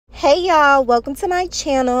Hey y'all, welcome to my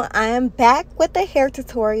channel. I am back with a hair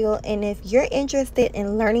tutorial, and if you're interested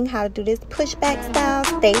in learning how to do this pushback style,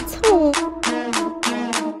 stay tuned.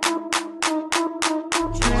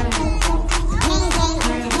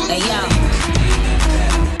 Hey yo.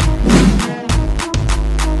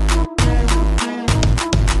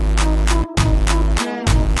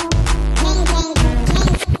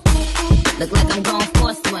 Look like I'm going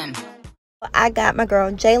for a swim. I got my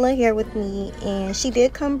girl Jayla here with me, and she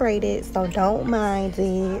did come braided, so don't mind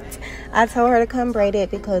it. I told her to come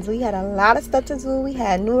braided because we had a lot of stuff to do. We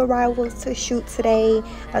had new arrivals to shoot today.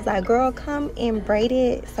 I was like, girl, come and braid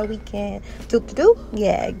it so we can get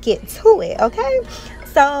to it, okay?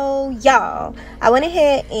 So y'all, I went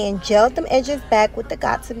ahead and gelled them edges back with the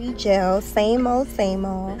Got To Be gel, same old,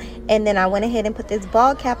 and then I went ahead and put this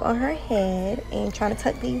ball cap on her head and trying to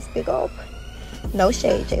tuck these big old, no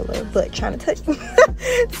shade Jayla, but trying to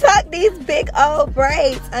tuck these big old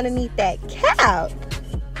braids underneath that cap.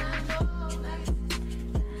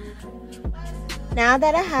 Now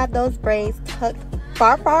that I have those braids tucked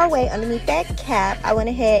far away underneath that cap, I went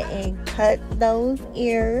ahead and cut those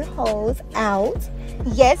ear holes out.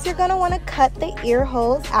 Yes, you're going to want to cut the ear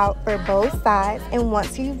holes out for both sides, and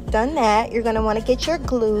once you've done that, you're going to want to get your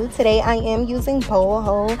glue. Today I am using bowl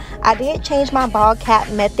hole. I did change my ball cap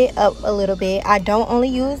method up a little bit. I don't only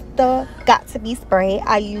use the Got To Be spray,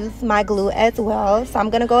 I use my glue as well. So I'm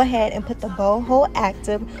going to go ahead and put the bowl hole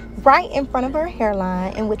active right in front of her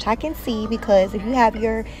hairline, in which I can see, because if you have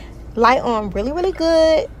your light on really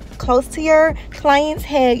good close to your client's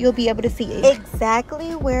head, you'll be able to see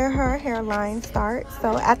exactly where her hairline starts.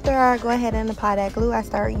 So after I go ahead and apply that glue, I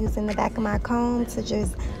start using the back of my comb to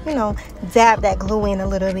just, you know, dab that glue in a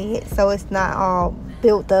little bit so it's not all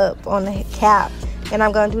built up on the cap. And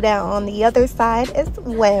I'm going to do that on the other side as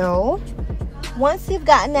well. Once you've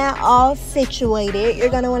gotten that all situated, you're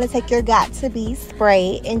going to want to take your Got To Be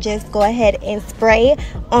spray and just go ahead and spray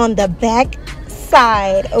on the back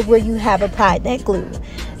side of where you have applied that glue.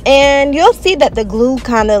 And you'll see that the glue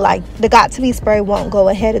kind of, like, the Got To Be spray won't go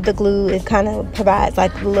ahead of the glue. It kind of provides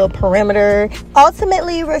like a little perimeter.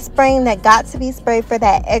 Ultimately, we're spraying that Got To Be spray for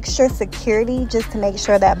that extra security, just to make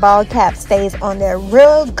sure that ball cap stays on there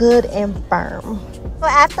real good and firm. So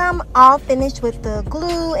after I'm all finished with the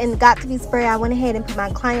glue and Got To Be spray, I went ahead and put my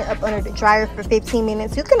client up under the dryer for 15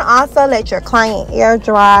 minutes. You can also let your client air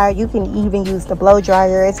dry. You can even use the blow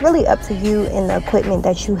dryer. It's really up to you and the equipment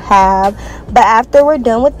that you have. But after we're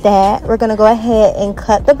done with that, we're going to go ahead and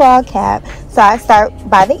cut the ball cap. So I start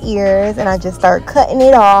by the ears and I just start cutting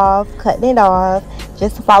it off.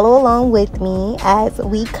 Just follow along with me as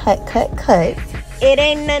we cut. It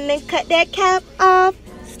ain't nothing to cut that cap off.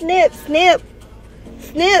 Snip.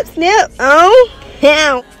 Oh,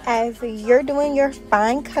 now as you're doing your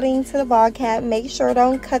fine cutting to the ball cap, make sure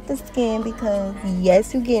don't cut the skin, because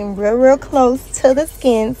yes, you're getting real close to the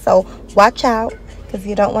skin, so watch out because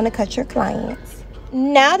you don't want to cut your clients.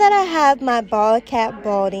 Now that I have my ball cap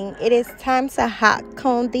balding, it is time to hot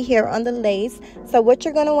comb the hair on the lace. So what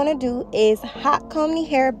you're going to want to do is hot comb the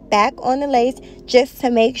hair back on the lace, just to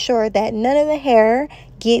make sure that none of the hair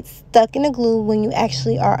gets stuck in the glue when you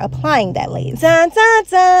actually are applying that lace.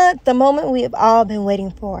 The moment we have all been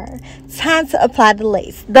waiting for. Time to apply the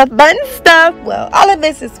lace. The fun stuff. Well, all of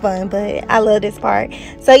this is fun, but I love this part.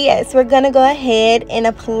 So yes, we're gonna go ahead and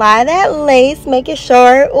apply that lace, making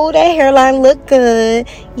sure, oh, that hairline look good.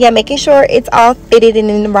 Yeah, making sure it's all fitted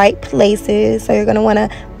and in the right places. So you're gonna want to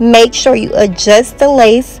make sure you adjust the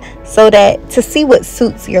lace so that, to see what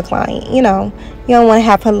suits your client. You know, you don't want to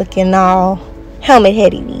have her looking all helmet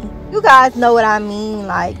heady. You guys know what I mean.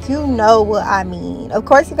 Like, you know what I mean. Of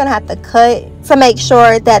course, you're gonna have to cut to make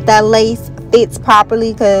sure that that lace fits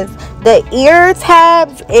properly, because the ear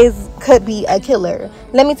tabs could be a killer.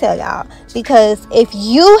 Let me tell y'all, because if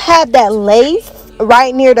you have that lace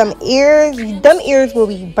right near them ears will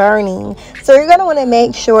be burning. So you're gonna want to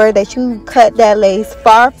make sure that you cut that lace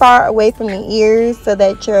far away from the ears, so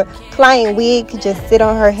that your client wig can just sit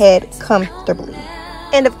on her head comfortably.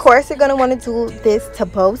 And of course, you're going to want to do this to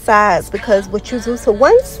both sides, because what you do to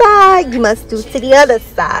one side, you must do to the other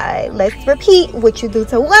side. Let's repeat. What you do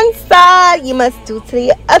to one side, you must do to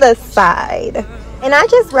the other side. And I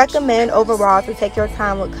just recommend overall to take your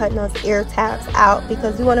time with cutting those ear tabs out,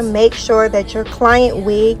 because you want to make sure that your client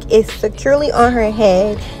wig is securely on her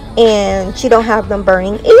head and she don't have them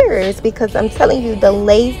burning ears, because I'm telling you, the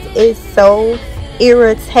lace is so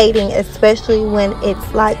irritating, especially when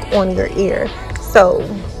it's like on your ear. So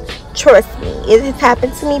trust me, it has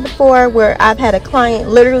happened to me before where I've had a client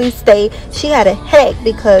literally stay. She had a headache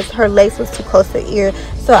because her lace was too close to the ear.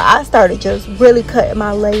 So I started just really cutting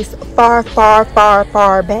my lace far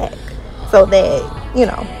back so that, you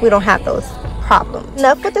know, we don't have those problems.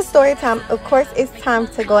 Enough with the story time. Of course, it's time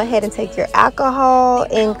to go ahead and take your alcohol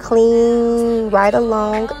and clean right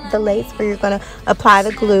along the lace where you're going to apply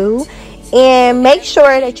the glue. And make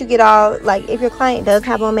sure that you get all, like, if your client does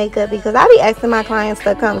have on makeup, because I be asking my clients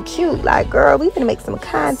to come cute. Like, girl, we finna make some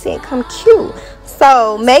content, come cute.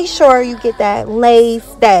 So make sure you get that lace,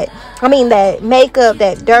 that makeup,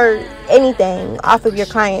 that dirt, anything off of your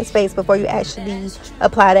client's face before you actually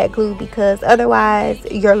apply that glue, because otherwise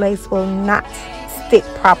your lace will not stick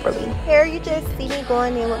properly. Here you just see me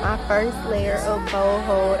going in with my first layer of bow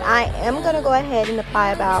hold. I am gonna go ahead and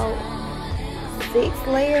apply about 6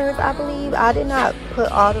 layers, I believe. I did not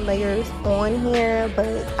put all the layers on here,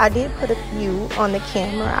 but I did put a few on the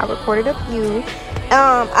camera. I recorded a few.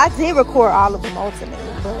 I did record all of them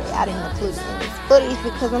ultimately, but I didn't include them in this footage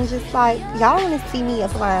because I'm just like, y'all want to see me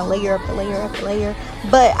applying layer after layer after layer.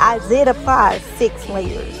 But I did apply 6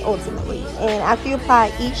 layers ultimately, and after you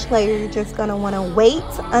apply each layer, you're just gonna want to wait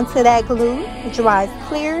until that glue dries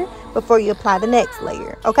clear before you apply the next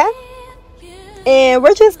layer. Okay? And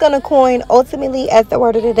we're just gonna coin ultimately as the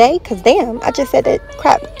word of the day, because damn, I just said that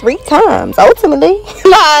crap 3 times ultimately.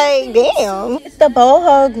 Like, damn. It's the bow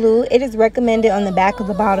hold glue. It is recommended on the back of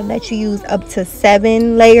the bottle that you use up to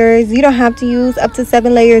 7 layers. You don't have to use up to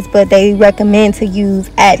 7 layers, but they recommend to use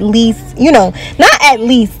at least, you know, not at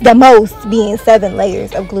least, the most being 7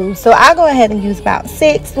 layers of glue. So I go ahead and use about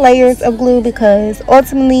 6 layers of glue because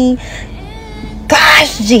ultimately,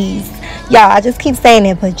 gosh geez, y'all, I just keep saying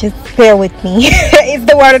it, but just bear with me. It's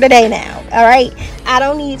the word of the day now, all right? I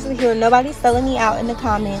don't need to hear nobody selling me out in the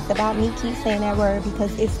comments about me keep saying that word,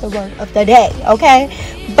 because it's the word of the day, okay?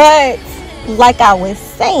 But like I was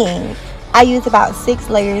saying, I use about 6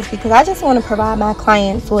 layers because I just want to provide my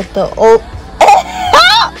clients with the ultimate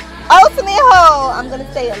hold. I'm going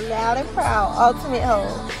to say it loud and proud, ultimate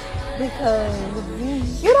hold, because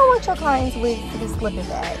you don't want your clients' wigs to be slipping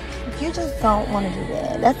back. You just don't want to do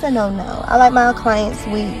that. That's a no-no. I like my clients'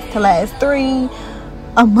 wigs to last 3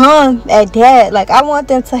 a month at that. Like, I want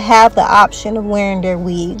them to have the option of wearing their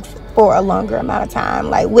wigs for a longer amount of time.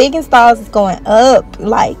 Like, wig installs is going up.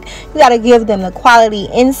 Like, you got to give them the quality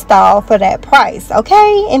install for that price,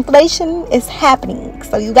 okay? Inflation is happening,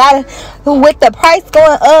 so you got to, with the price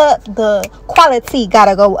going up, the quality got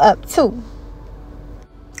to go up too.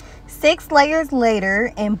 6 layers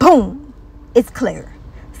later, and boom, it's clear.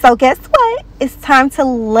 So guess what? It's time to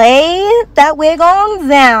lay that wig on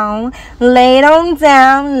down. Lay it on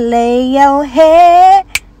down. Lay your head.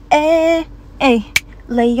 Lay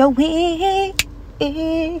your wig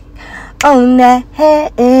on that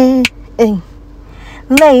head.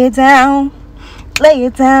 Lay it down. Lay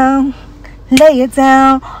it down. Lay it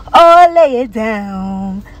down. Oh, lay it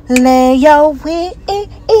down. Lay your wig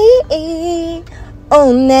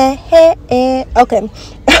on that head. Okay.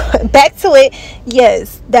 Back to it.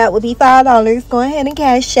 Yes, that would be $5. Go ahead and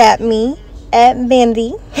cash at me at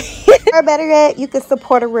Vanity. Or better yet, you could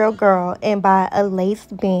support a real girl and buy a lace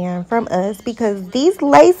band from us, because these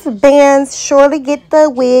lace bands surely get the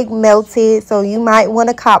wig melted, so you might want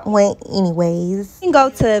to cop one anyways. You can go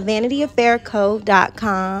to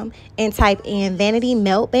vanityaffairco.com and type in Vanity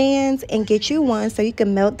Melt Bands and get you one so you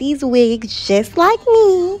can melt these wigs just like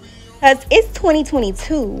me. Because it's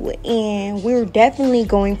 2022 and we're definitely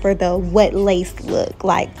going for the wet lace look.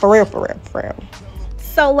 Like, for real.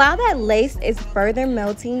 So while that lace is further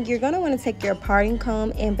melting, you're going to want to take your parting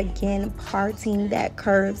comb and begin parting that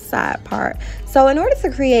curved side part. So in order to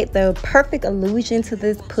create the perfect illusion to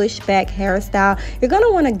this pushback hairstyle, you're going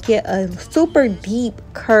to want to get a super deep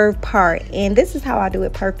curved part. And this is how I do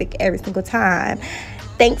it perfect every single time.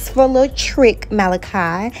 Thanks for a little trick,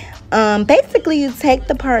 Malachi. Basically, you take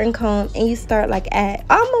the parting comb and you start like at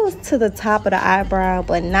almost to the top of the eyebrow,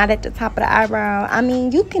 but not at the top of the eyebrow. I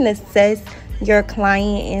mean, you can assess your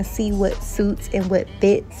client and see what suits and what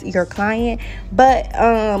fits your client. But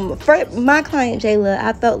for my client Jayla,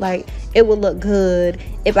 I felt like it would look good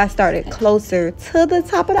if I started closer to the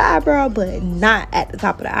top of the eyebrow, but not at the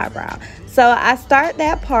top of the eyebrow. So I start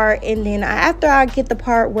that part, and then after I get the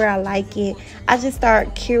part where I like it, I just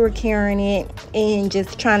start curing it and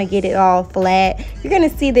just trying to get it all flat. You're going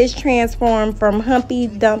to see this transform from Humpty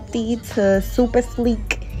Dumpty to super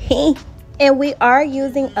sleek. And we are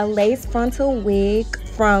using a lace frontal wig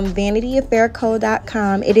from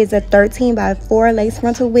vanityaffairco.com. It is a 13 by 4 lace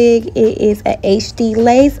frontal wig. It is a HD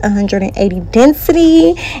lace, 180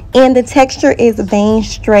 density, and the texture is vein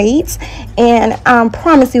straight. And I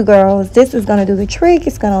promise you girls, this is gonna do the trick.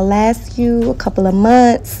 It's gonna last you a couple of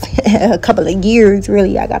months, a couple of years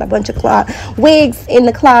really. I got a bunch of wigs in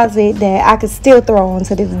the closet that I could still throw on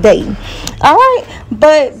to this day. All right,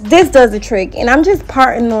 but this does the trick, and I'm just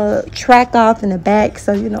parting the track off in the back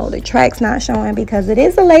so you know the track's not showing, because it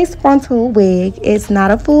is a lace frontal wig. It's not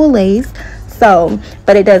a full lace, so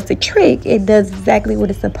but it does the trick. It does exactly what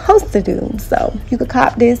it's supposed to do. So you could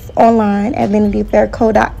cop this online at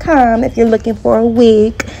vanityaffairco.com if you're looking for a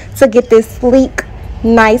wig to get this sleek,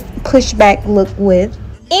 nice pushback look with.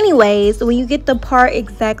 Anyways, when you get the part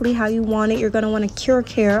exactly how you want it, you're going to want to cure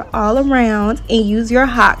care all around and use your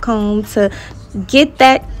hot comb to get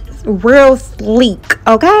that real sleek.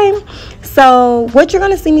 Okay, so what you're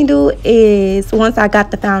going to see me do is, once I got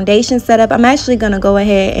the foundation set up, I'm actually going to go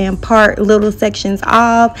ahead and part little sections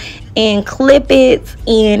off and clip it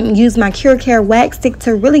and use my cure care wax stick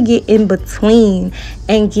to really get in between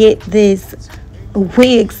and get this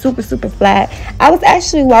wig super flat. I was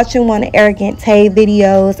actually watching one of Arrogant Tay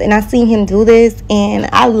videos and I seen him do this, and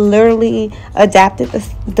I literally adapted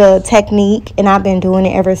the technique, and I've been doing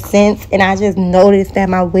it ever since. And I just noticed that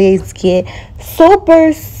my wigs get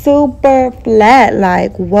super flat.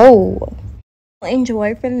 Like, whoa.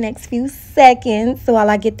 Enjoy for the next few seconds while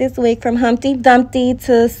I get this wig from Humpty Dumpty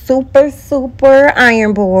to super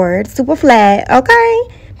iron board, super flat. Okay,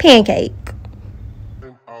 pancake.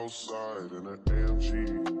 Outside in an AMG,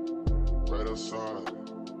 right outside,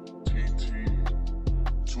 TT,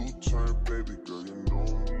 two-turn baby girl, you know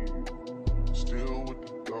me, still with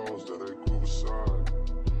the dolls that I grew beside,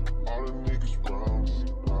 all the niggas round me,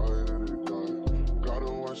 right and they die, gotta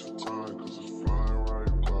watch the time cause it's flying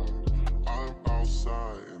right by, I'm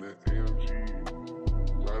outside in an AMG,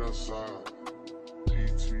 right outside,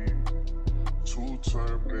 TT,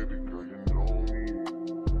 two-turn baby girl, you know me.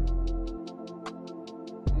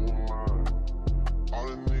 All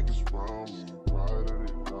the niggas round me, right at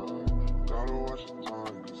it die. Gotta watch the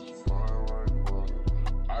time, cause it's flying right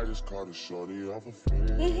by. I just caught a shorty off a fan.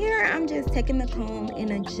 And here I'm just taking the comb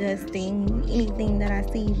and adjusting anything that I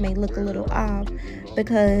see may look a little off,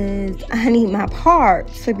 because I need my part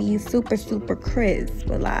to be super crisp,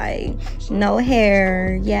 but like no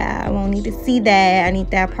hair. Yeah, I won't need to see that. I need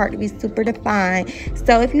that part to be super defined.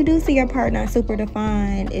 So if you do see your part not super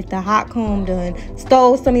defined, if the hot comb done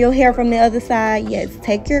stole some of your hair from the other side, yes,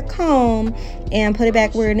 take your comb and put it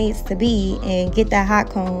back where it needs to be and get that hot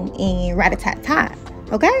comb and rat-a-tat-tat.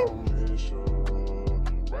 Okay?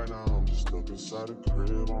 Right now I'm just stuck inside a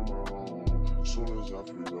crib on my own. Soon as I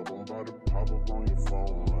free up, I'm about to pop up on your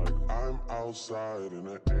phone. Like I'm outside in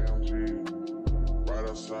an AMG, right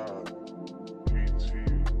outside, PT,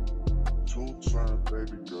 two-turn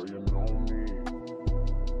baby girl, you know me.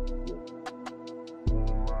 Who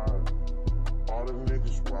am I? All the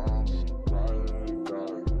niggas round me, right and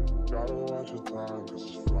die. Gotta watch the time cause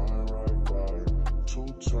it's flying right by.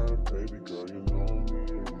 Two-turn baby girl, you know me.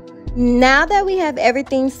 Now that we have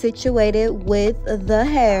everything situated with the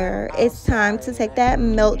hair, it's time to take that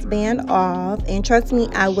melt band off. And trust me,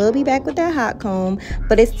 I will be back with that hot comb,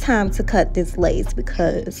 but it's time to cut this lace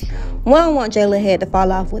because we don't want Jayla head to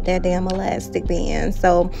fall off with that damn elastic band.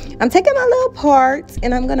 So I'm taking my little parts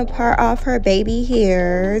and I'm gonna part off her baby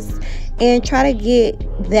hairs and try to get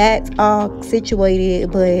that all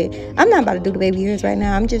situated. But I'm not about to do the baby hairs right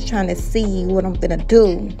now. I'm just trying to see what I'm gonna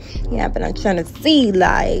do. Yeah, but I'm trying to see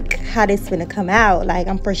like how this gonna come out. Like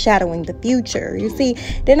I'm foreshadowing the future, you see.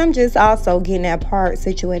 Then I'm just also getting that part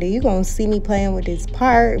situated. You're gonna see me playing with this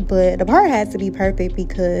part, but the part has to be perfect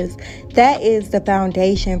because that is the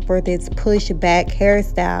foundation for this pushback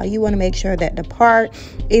hairstyle. You want to make sure that the part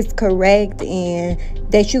is correct and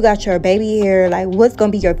that you got your baby hair, like what's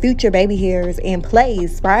gonna be your future baby hairs in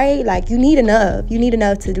place, right? Like you need enough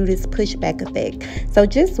to do this pushback effect. So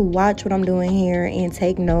just watch what I'm doing here and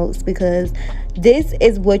take notes, because this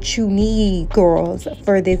is what you need, girls,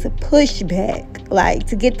 for this pushback, like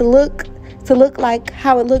to get the look to look like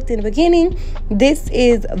how it looked in the beginning. This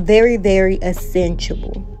is very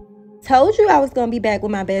essential. Told you I was gonna be back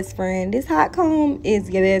with my best friend. This hot comb is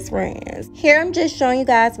your best friend. Here I'm just showing you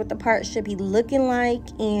guys what the part should be looking like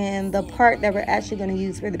and the part that we're actually going to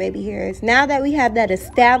use for the baby hairs. Now that we have that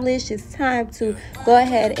established, it's time to go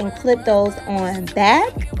ahead and clip those on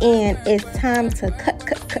back, and it's time to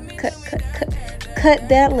cut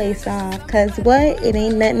that lace off, because what, it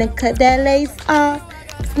ain't nothing to cut that lace off.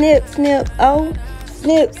 Snip oh,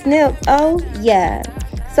 snip oh, yeah.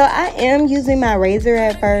 So I am using my razor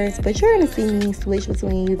at first, but you're going to see me switch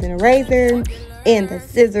between using a razor and the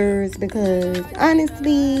scissors, because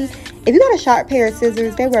honestly, if you got a sharp pair of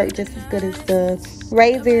scissors, they work just as good as the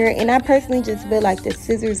razor. And I personally just feel like the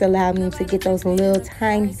scissors allow me to get those little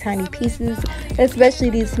tiny pieces, especially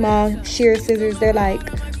these small shear scissors. They're like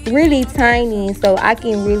really tiny, so I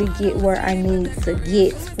can really get where I need to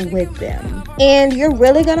get with them. And you're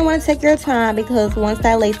really gonna want to take your time, because once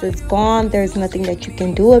that lace is gone, there's nothing that you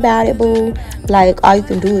can do about it, boo. Like, all you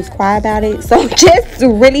can do is cry about it. So just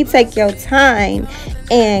really take your time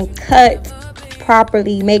and cut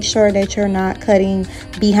properly. Make sure that you're not cutting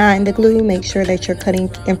behind the glue. Make sure that you're cutting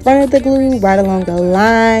in front of the glue, right along the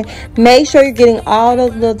line. Make sure you're getting all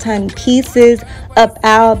those little tiny pieces up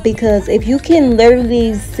out, because if you can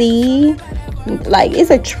literally see, like,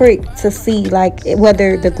 it's a trick to see like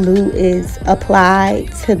whether the glue is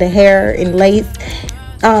applied to the hair and lace.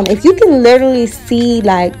 If you can literally see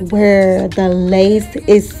like where the lace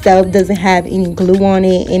itself doesn't have any glue on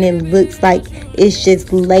it and it looks like it's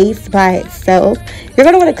just lace by itself, you're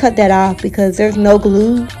going to want to cut that off, because there's no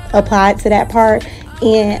glue applied to that part.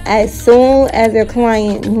 And as soon as your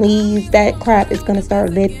client leaves, that crap is going to start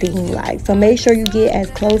lifting. Like, so make sure you get as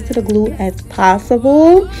close to the glue as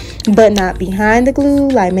possible, but not behind the glue.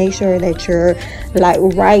 Like, make sure that you're like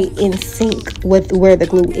right in sync with where the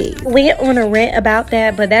glue is. Went on a rant about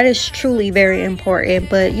that, but that is truly very important.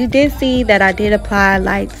 But you did see that I did apply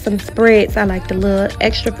like some spritz. I like the little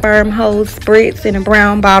extra firm hose spritz in a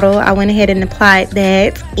brown bottle. I went ahead and applied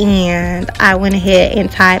that, and I went ahead and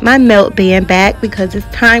tied my melt band back, because it's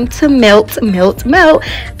time to melt.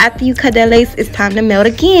 After you cut that lace, it's time to melt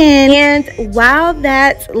again. And while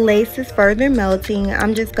that lace is further melting,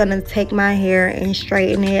 I'm just gonna take my hair and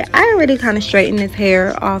straighten it. I already kind of straightened this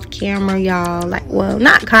hair off camera, y'all. Like, well,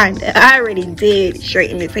 not kinda, I already did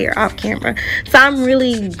straighten this hair off camera. So I'm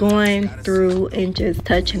really going through and just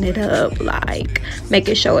touching it up, like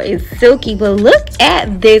making sure it's silky. But look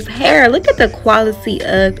at this hair, look at the quality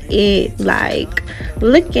of it. Like,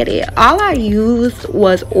 look at it. All I used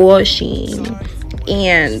was oil sheen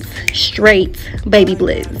and straight baby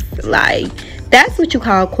bliss. Like, that's what you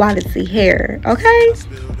call quality hair, okay?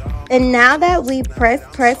 And now that we press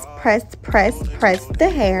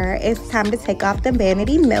the hair, it's time to take off the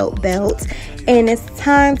vanity melt belt, and it's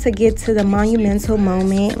time to get to the monumental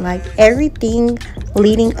moment. Like, everything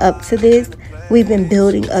leading up to this, we've been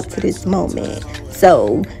building up to this moment.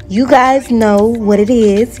 So you guys know what it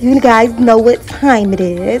is. You guys know what time it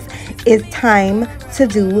is. It's time to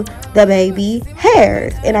do the baby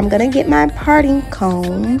hairs. And I'm going to get my parting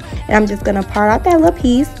comb, and I'm just going to part out that little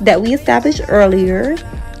piece that we established earlier.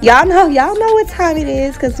 Y'all know what time it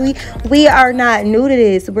is, because we are not new to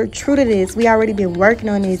this. We're true to this. We already been working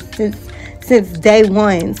on this since day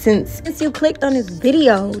one, since you clicked on this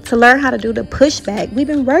video to learn how to do the pushback. We've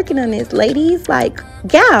been working on this, ladies, like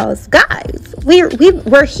gals, guys. We're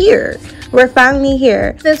here. We're finally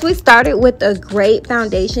here. Since we started with a great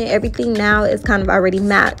foundation, everything now is kind of already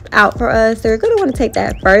mapped out for us. So you're going to want to take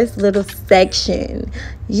that first little section.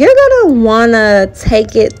 You're going to want to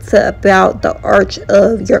take it to about the arch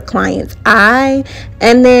of your client's eye.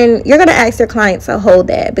 And then you're going to ask your client to hold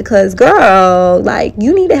that, because, girl, like,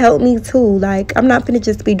 you need to help me too. Like, I'm not going to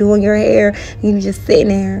just be doing your hair and you just sitting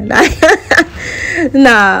there. Like,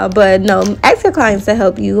 nah, but no, ask your clients to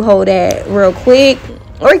help you hold that real quick.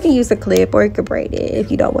 Or you can use a clip, or you can braid it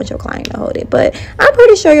if you don't want your client to hold it. But I'm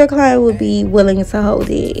pretty sure your client will be willing to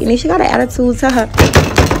hold it. And if she got an attitude to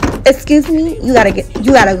her, excuse me, you gotta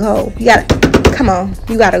go. Come on,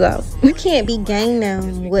 you gotta go. You can't be gang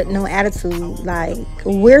them with no attitude. Like,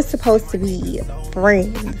 we're supposed to be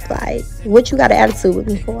friends. Like, what you got an attitude with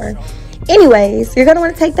me for? Anyways, you're gonna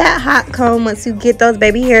want to take that hot comb once you get those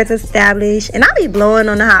baby hairs established. And I'll be blowing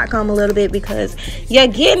on the hot comb a little bit, because you're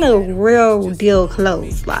getting a real deal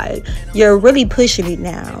close. Like, you're really pushing it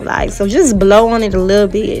now. Like, so just blow on it a little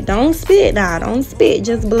bit. Don't spit now. Don't spit.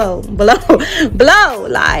 Just blow.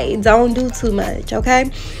 Like, don't do too much,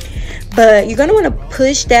 okay? But you're going to want to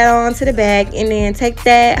push that onto the back, and then take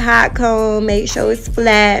that hot comb, make sure it's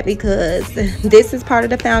flat, because this is part of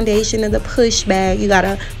the foundation of the pushback. You got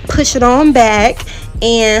to push it on back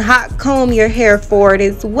and hot comb your hair forward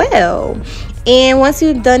as well. And once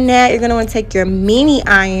you've done that, you're going to want to take your mini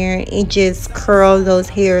iron and just curl those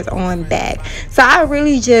hairs on back. So I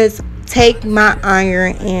really just take my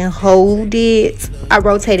iron and hold it. I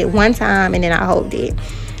rotate it one time, and then I hold it.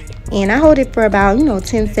 And I hold it for about,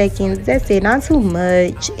 10 seconds. That's it, not too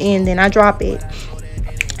much. And then I drop it.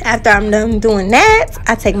 After I'm done doing that,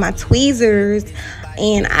 I take my tweezers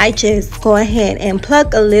and I just go ahead and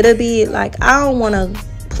pluck a little bit. Like, I don't want to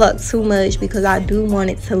pluck too much because I do want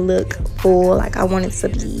it to look full. Like, I want it to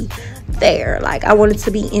be there. Like, I want it to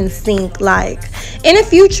be in sync. Like, in the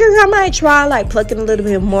future, I might try like plucking a little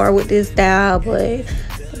bit more with this style, but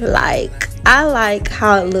like, I like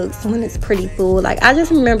how it looks when it's pretty full. Like, I just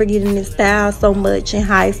remember getting this style so much in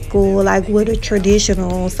high school, like with a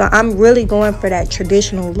traditional. So I'm really going for that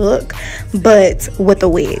traditional look, but with a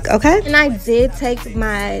wig, okay? And I did take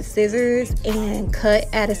my scissors and cut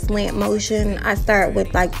at a slant motion. I start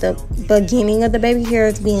with like the beginning of the baby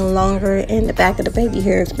hairs being longer and the back of the baby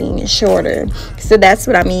hairs being shorter. So that's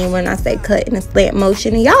what I mean when I say cut in a slant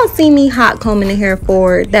motion. And y'all see me hot combing the hair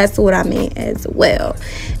forward. That's what I mean as well.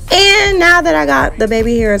 And now that I got the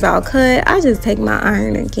baby hairs all cut, I just take my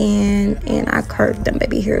iron again and I curve them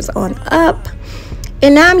baby hairs on up.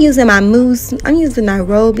 And now I'm using my mousse. I'm using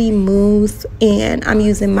Nairobi mousse, and I'm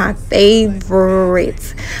using my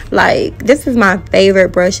favorite. Like, this is my favorite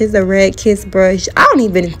brush. It's a Red Kiss brush. I don't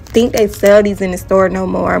even think they sell these in the store no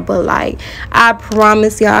more, but like, I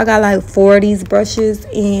promise y'all, I got like 4 of these brushes,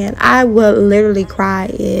 and I would literally cry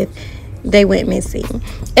if they went missing.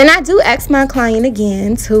 And I do ask my client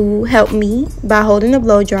again to help me by holding the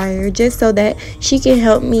blow dryer, just so that she can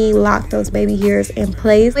help me lock those baby hairs in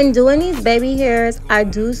place. When doing these baby hairs, I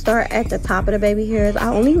do start at the top of the baby hairs.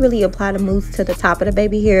 I only really apply the mousse to the top of the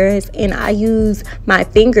baby hairs, and I use my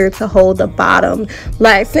finger to hold the bottom.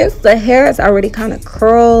 Like, since the hair is already kind of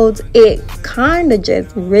curled, it kind of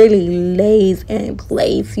just really lays in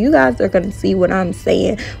place. You guys are going to see what I'm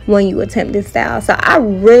saying when you attempt this style. So I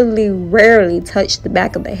really rarely touch the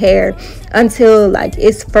back of the hair until like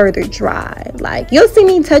it's further dry. Like, you'll see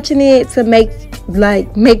me touching it to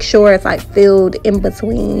make sure it's like filled in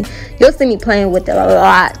between. You'll see me playing with it a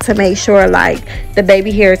lot to make sure like the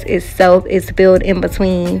baby hairs itself is filled in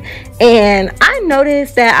between. And I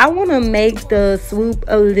noticed that I want to make the swoop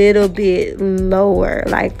a little bit lower.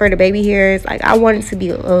 Like, for the baby hairs, like, I want it to be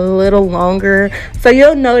a little longer. So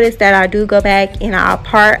you'll notice that I do go back and I'll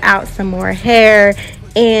part out some more hair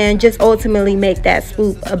and just ultimately make that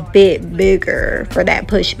swoop a bit bigger for that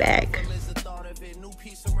pushback.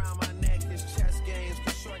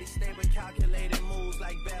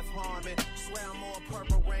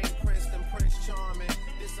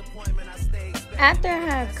 After I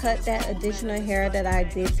have cut that additional hair that I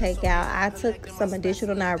did take out, I took some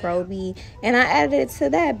additional Nairobi and I added it to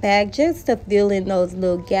that bag just to fill in those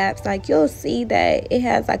little gaps. Like, you'll see that it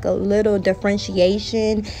has like a little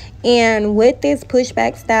differentiation. And with this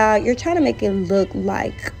pushback style, you're trying to make it look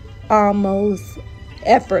like almost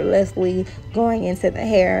effortlessly going into the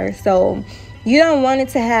hair. So you don't want it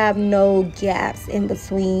to have no gaps in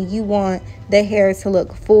between. You want the hair to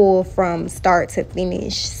look full from start to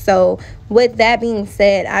finish. So with that being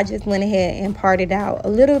said, I just went ahead and parted out a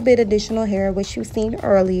little bit additional hair, which you've seen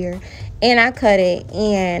earlier, and I cut it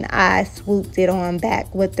and I swooped it on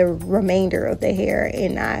back with the remainder of the hair,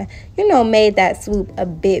 and I, made that swoop a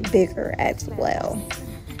bit bigger as well.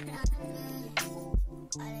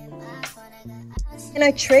 And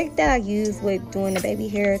a trick that I use with doing the baby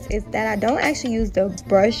hairs is that I don't actually use the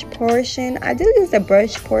brush portion. I do use the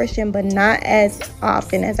brush portion, but not as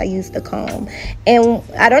often as I use the comb. And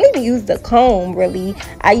I don't even use the comb, really.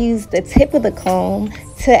 I use the tip of the comb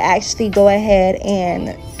to actually go ahead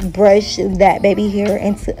and brush that baby hair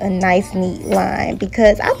into a nice, neat line.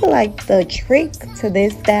 Because I feel like the trick to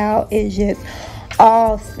this style is just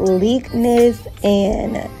all sleekness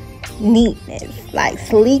and neatness. Like,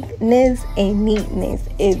 sleekness and neatness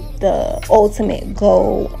is the ultimate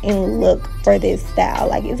goal and look for this style.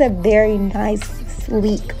 Like, it's a very nice,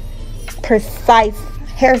 sleek, precise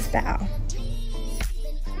hairstyle.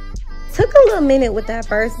 Took a little minute with that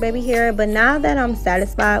first baby hair, but now that I'm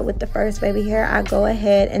satisfied with the first baby hair, I go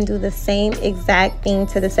ahead and do the same exact thing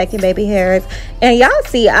to the second baby hairs. And y'all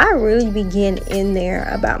see, I really be getting in there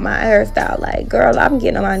about my hairstyle. Like, girl, I'm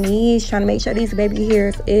getting on my knees trying to make sure these baby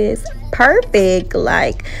hairs is perfect.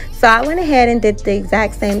 Like, so I went ahead and did the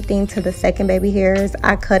exact same thing to the second baby hairs.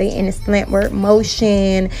 I cut it in a slantward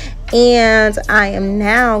motion, and I am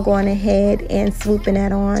now going ahead and swooping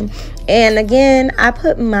that on. And again, I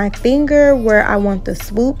put my finger where I want the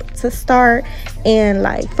swoop to start, and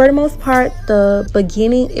like, for the most part, the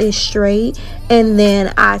beginning is straight, and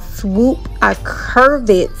then I swoop, I curve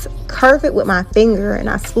it with my finger, and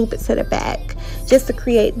I swoop it to the back just to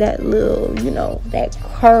create that little, that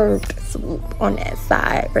curved swoop on that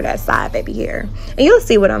side for that side baby hair. And you'll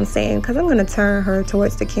see what I'm saying, because I'm going to turn her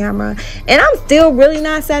towards the camera. And I'm still really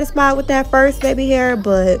not satisfied with that first baby hair,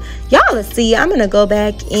 but y'all will see. I'm going to go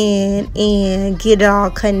back in and get it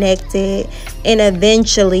all connected, and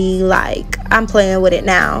eventually, like, I'm playing with it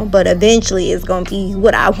now, but eventually it's gonna be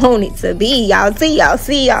what I want it to be. Y'all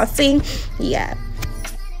see. Yeah.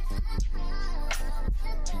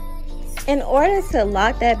 In order to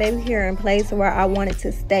lock that baby hair in place where I want it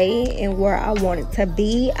to stay and where I want it to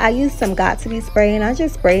be, I use some Got2b spray, and I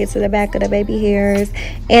just spray it to the back of the baby hairs.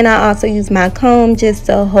 And I also use my comb just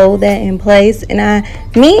to hold that in place. And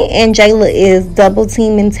me and Jayla is double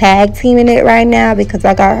teaming, tag teaming it right now, because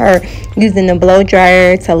I got her using the blow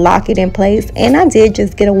dryer to lock it in place. And I did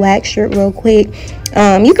just get a wax strip real quick.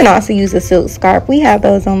 You can also use a silk scarf. We have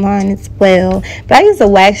those online as well, but I use a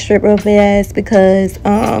wax strip real fast because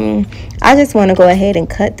I just want to go ahead and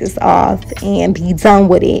cut this off and be done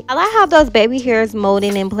with it. While I have those baby hairs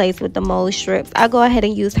molding in place with the mold strips, I go ahead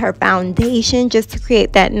and use her foundation just to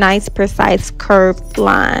create that nice precise curved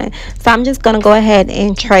line. So I'm just going to go ahead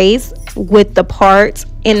and trace with the parts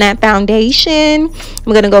in that foundation. I'm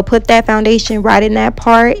going to go put that foundation right in that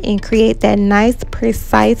part and create that nice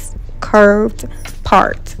precise curved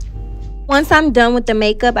part. Once I'm done with the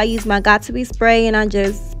makeup, I use my Got2b spray and I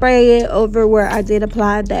just spray it over where I did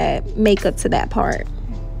apply that makeup to that part.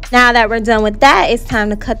 Now that we're done with that, it's time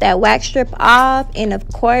to cut that wax strip off. And of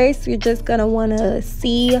course, you're just gonna want to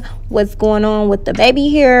see what's going on with the baby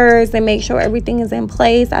hairs and make sure everything is in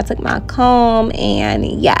place. I took my comb and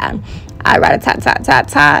yeah, I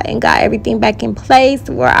rat-a-tat-tat-tat-tat and got everything back in place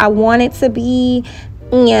where I want it to be.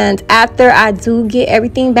 And after I do get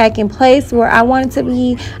everything back in place where I want it to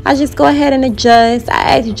be, I just go ahead and adjust.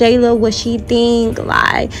 I asked Jayla what she think.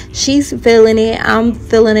 Like, she's feeling it, I'm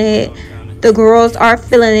feeling it, the girls are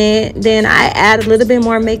feeling it. Then I add a little bit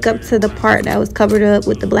more makeup to the part that was covered up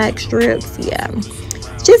with the black strips. Yeah,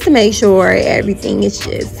 just to make sure everything is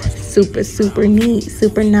just super neat,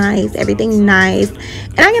 super nice, everything nice.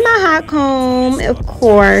 And I get my hot comb, of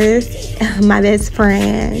course, my best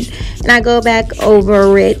friend, and I go back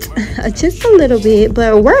over it just a little bit.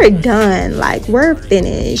 But we're done, like, we're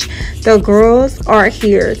finished. The girls are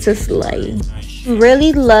here to slay.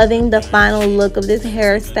 Really loving the final look of this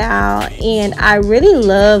hairstyle, and I really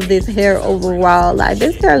love this hair overall. Like,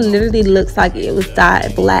 this hair literally looks like it was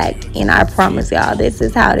dyed black, and I promise y'all, this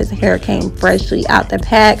is how this hair came freshly out the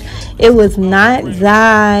pack. It was not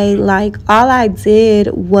dyed. Like, all I did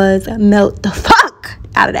was melt the fuck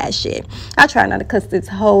out of that shit. I try not to cuss this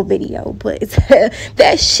whole video, but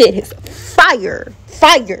that shit is fire.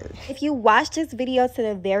 If you watch this video to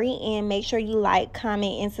the very end, make sure you like,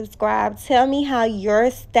 comment, and subscribe. Tell me how your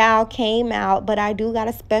style came out. But I do got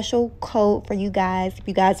a special code for you guys. If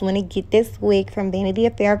you guys want to get this wig from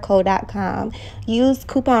vanityaffairco.com, use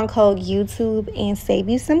coupon code YouTube and save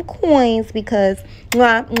you some coins, because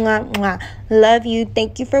love you.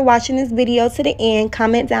 Thank you for watching this video to the end.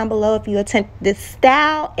 Comment down below if you attempt this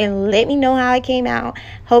style and let me know how it came out.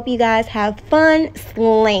 Hope you guys have fun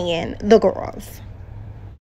slaying the girls.